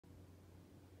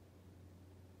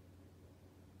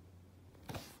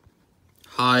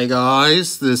Hi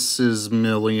guys, this is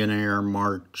millionaire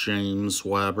Mark James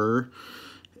Weber,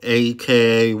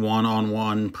 aka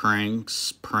One-on-One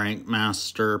Pranks, Prank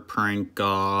Master, Prank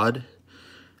God.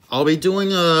 I'll be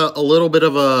doing a little bit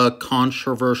of a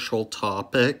controversial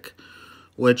topic,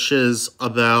 which is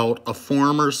about a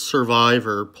former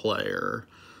Survivor player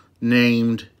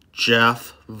named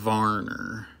Jeff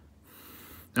Varner.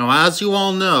 Now, as you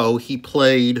all know, he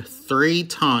played 3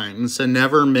 times and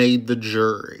never made the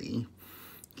jury.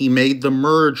 He made the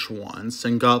merge once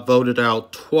and got voted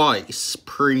out twice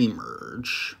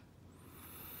pre-merge.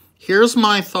 Here's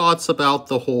my thoughts about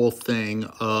the whole thing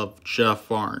of Jeff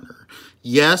Varner.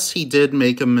 Yes, he did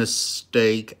make a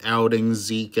mistake outing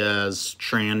Zeke as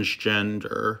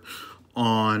transgender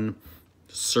on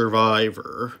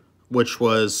Survivor, which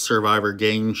was Survivor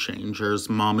Game Changers,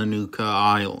 Mamanuca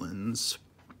Islands.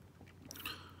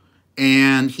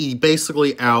 And he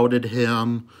basically outed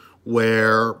him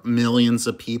where millions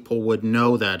of people would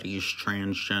know that he's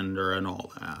transgender and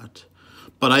all that.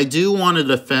 But I do want to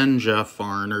defend Jeff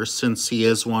Varner since he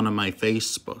is one of my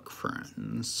Facebook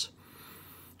friends.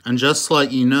 And just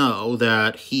let you know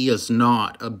that he is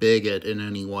not a bigot in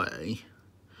any way.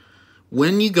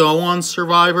 When you go on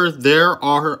Survivor, there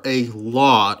are a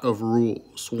lot of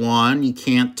rules. One, you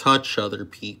can't touch other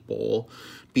people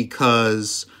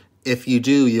because if you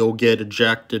do, you'll get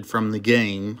ejected from the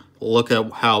game. Look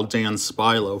at how Dan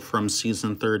Spilo from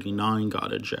season 39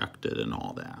 got ejected and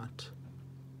all that.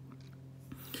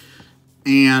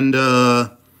 And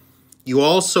you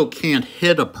also can't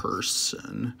hit a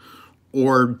person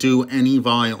or do any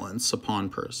violence upon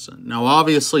person. Now,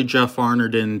 obviously, Jeff Varner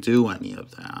didn't do any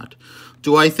of that.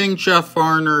 Do I think Jeff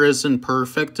Varner isn't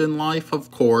perfect in life?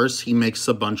 Of course, he makes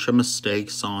a bunch of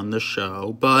mistakes on the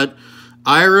show, but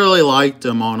I really liked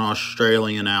him on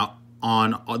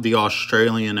the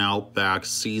Australian Outback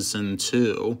Season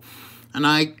 2. And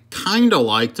I kind of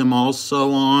liked him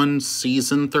also on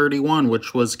Season 31,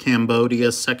 which was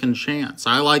Cambodia's Second Chance.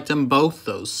 I liked him both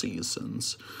those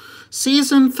seasons.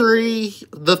 Season 3,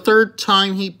 the third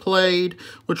time he played,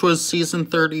 which was Season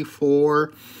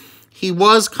 34, he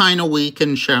was kind of weak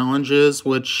in challenges,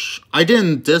 which I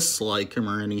didn't dislike him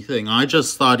or anything. I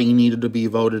just thought he needed to be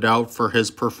voted out for his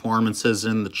performances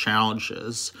in the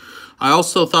challenges. I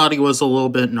also thought he was a little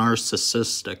bit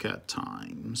narcissistic at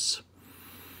times.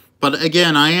 But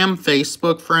again, I am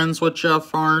Facebook friends with Jeff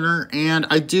Varner, and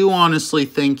I do honestly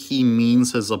think he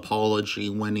means his apology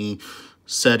when he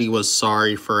said he was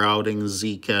sorry for outing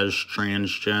Zeke as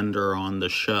transgender on the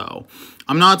show.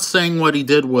 I'm not saying what he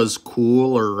did was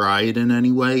cool or right in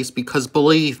any ways, because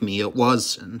believe me, it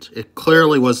wasn't. It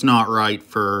clearly was not right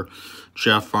for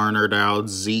Jeff Varner to out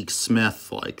Zeke Smith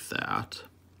like that.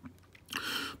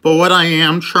 But what I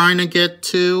am trying to get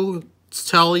to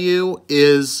tell you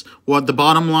is, what the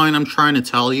bottom line I'm trying to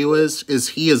tell you is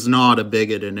he is not a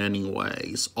bigot in any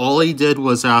ways. All he did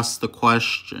was ask the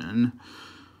question,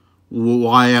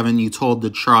 why haven't you told the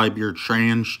tribe you're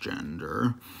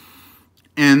transgender?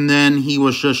 And then he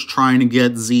was just trying to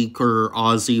get Zeke or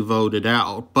Ozzy voted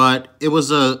out. But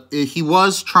he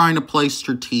was trying to play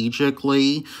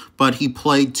strategically, but he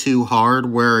played too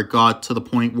hard where it got to the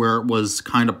point where it was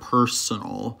kind of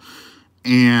personal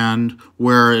and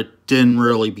where it didn't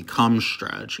really become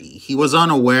strategy. He was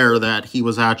unaware that he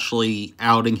was actually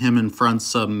outing him in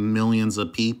front of millions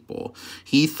of people.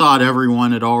 He thought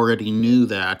everyone had already knew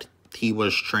that he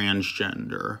was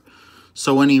transgender.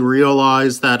 So when he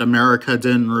realized that America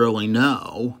didn't really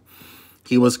know,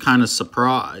 he was kind of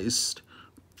surprised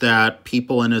that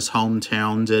people in his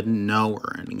hometown didn't know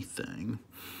or anything,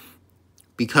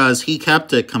 because he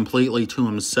kept it completely to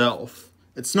himself.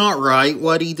 It's not right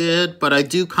what he did, but I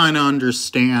do kind of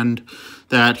understand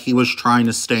that he was trying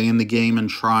to stay in the game and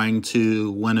trying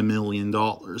to win $1 million.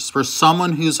 For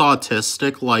someone who's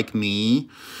autistic like me,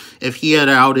 if he had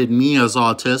outed me as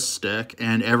autistic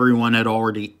and everyone had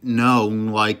already known,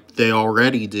 like they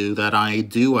already do, that I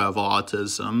do have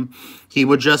autism, he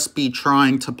would just be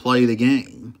trying to play the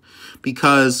game.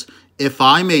 Because if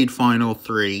I made Final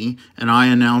 3 and I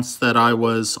announced that I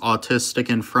was autistic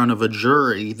in front of a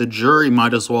jury, the jury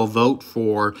might as well vote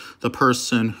for the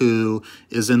person who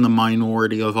is in the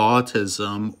minority of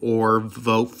autism or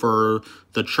vote for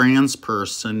the trans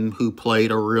person who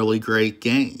played a really great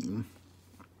game.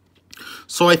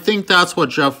 So I think that's what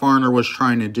Jeff Varner was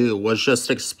trying to do, was just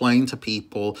explain to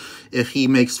people if he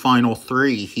makes Final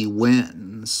 3, he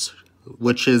wins,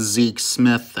 which is Zeke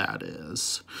Smith, that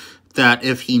is. That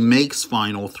if he makes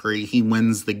Final 3, he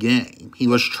wins the game. He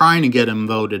was trying to get him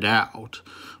voted out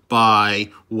by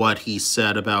what he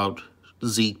said about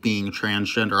Zeke being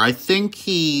transgender. I think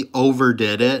he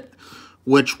overdid it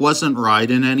which wasn't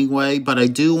right in any way, but I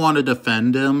do want to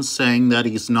defend him, saying that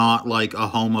he's not like a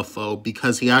homophobe,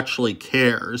 because he actually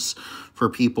cares for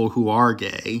people who are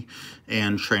gay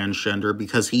and transgender,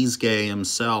 because he's gay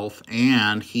himself,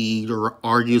 and he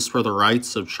argues for the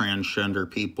rights of transgender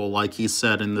people, like he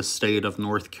said in the state of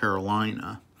North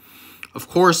Carolina. Of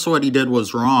course, what he did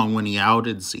was wrong when he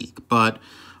outed Zeke, but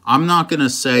I'm not going to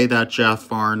say that Jeff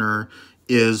Varner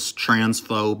is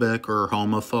transphobic or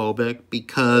homophobic,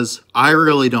 because I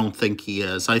really don't think he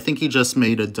is. I think he just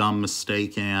made a dumb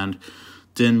mistake and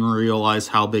didn't realize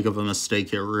how big of a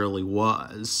mistake it really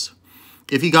was.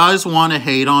 If you guys want to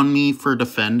hate on me for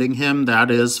defending him, that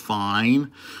is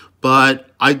fine. But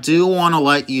I do want to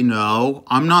let you know,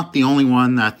 I'm not the only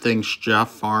one that thinks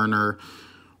Jeff Varner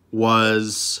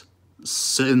was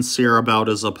sincere about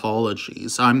his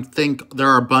apologies. I think there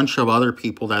are a bunch of other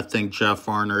people that think Jeff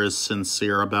Varner is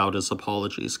sincere about his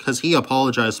apologies, because he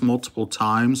apologized multiple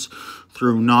times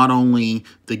through not only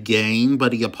the game,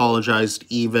 but he apologized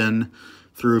even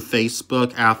through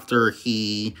Facebook after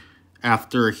he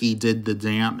did the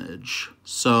damage.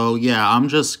 So yeah, I'm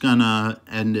just gonna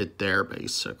end it there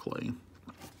basically.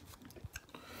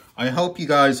 I hope you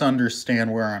guys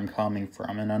understand where I'm coming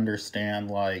from and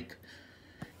understand, like,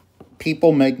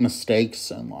 people make mistakes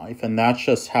in life, and that's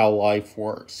just how life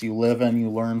works. You live and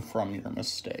you learn from your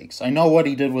mistakes. I know what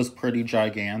he did was pretty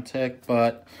gigantic,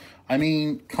 but, I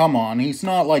mean, come on. He's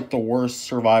not like the worst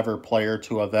Survivor player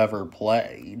to have ever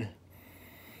played.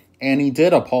 And he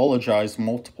did apologize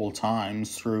multiple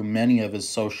times through many of his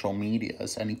social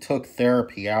medias, and he took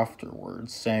therapy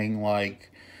afterwards, saying,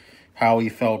 like, how he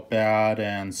felt bad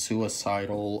and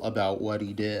suicidal about what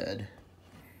he did,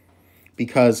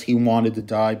 because he wanted to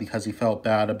die because he felt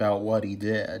bad about what he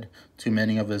did to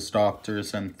many of his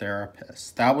doctors and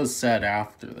therapists. That was said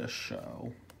after this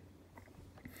show.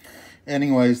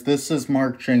 Anyways, this is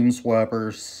Mark James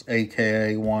Weber's,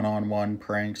 aka One-on-One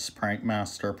Pranks, Prank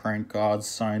Master, Prank God,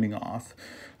 signing off.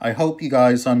 I hope you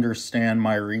guys understand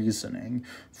my reasoning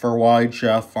for why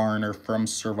Jeff Varner from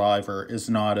Survivor is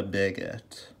not a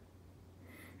bigot.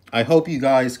 I hope you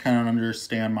guys can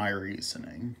understand my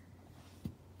reasoning.